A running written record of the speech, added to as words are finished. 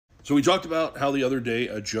So we talked about how the other day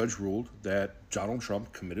a judge ruled that Donald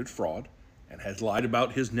Trump committed fraud and has lied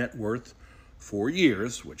about his net worth for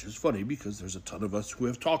years, which is funny because there's a ton of us who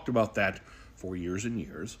have talked about that for years and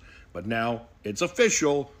years. But now it's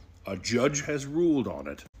official. A judge has ruled on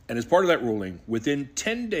it. And as part of that ruling, within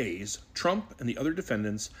 10 days, Trump and the other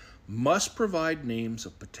defendants must provide names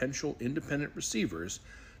of potential independent receivers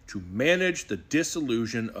to manage the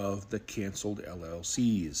dissolution of the canceled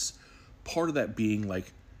LLCs. Part of that being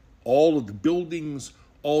like all of the buildings,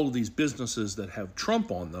 all of these businesses that have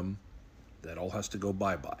Trump on them, that all has to go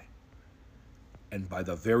bye-bye. And by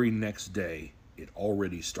the very next day, it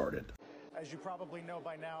already started. As you probably know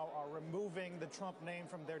by now, are removing the Trump name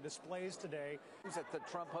from their displays today. He's at the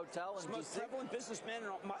Trump Hotel in the most prevalent businessman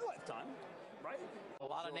in my lifetime, right? A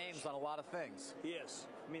lot of names on a lot of things. Yes.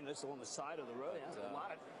 I mean, that's on the side of the road. A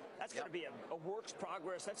lot of, that's got to be a works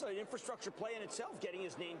progress. That's an infrastructure play in itself, getting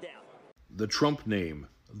his name down. The Trump name,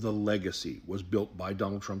 the legacy, was built by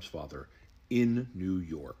Donald Trump's father in New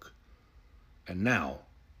York. And now,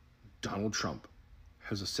 Donald Trump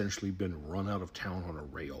has essentially been run out of town on a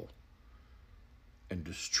rail and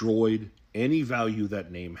destroyed any value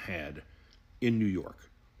that name had in New York.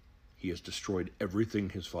 He has destroyed everything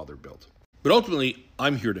his father built. But ultimately,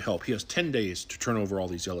 I'm here to help. He has 10 days to turn over all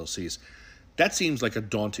these LLCs. That seems like a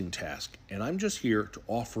daunting task, and I'm just here to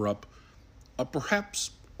offer up a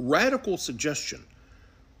perhaps radical suggestion,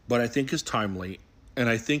 but I think is timely and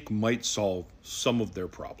I think might solve some of their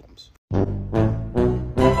problems.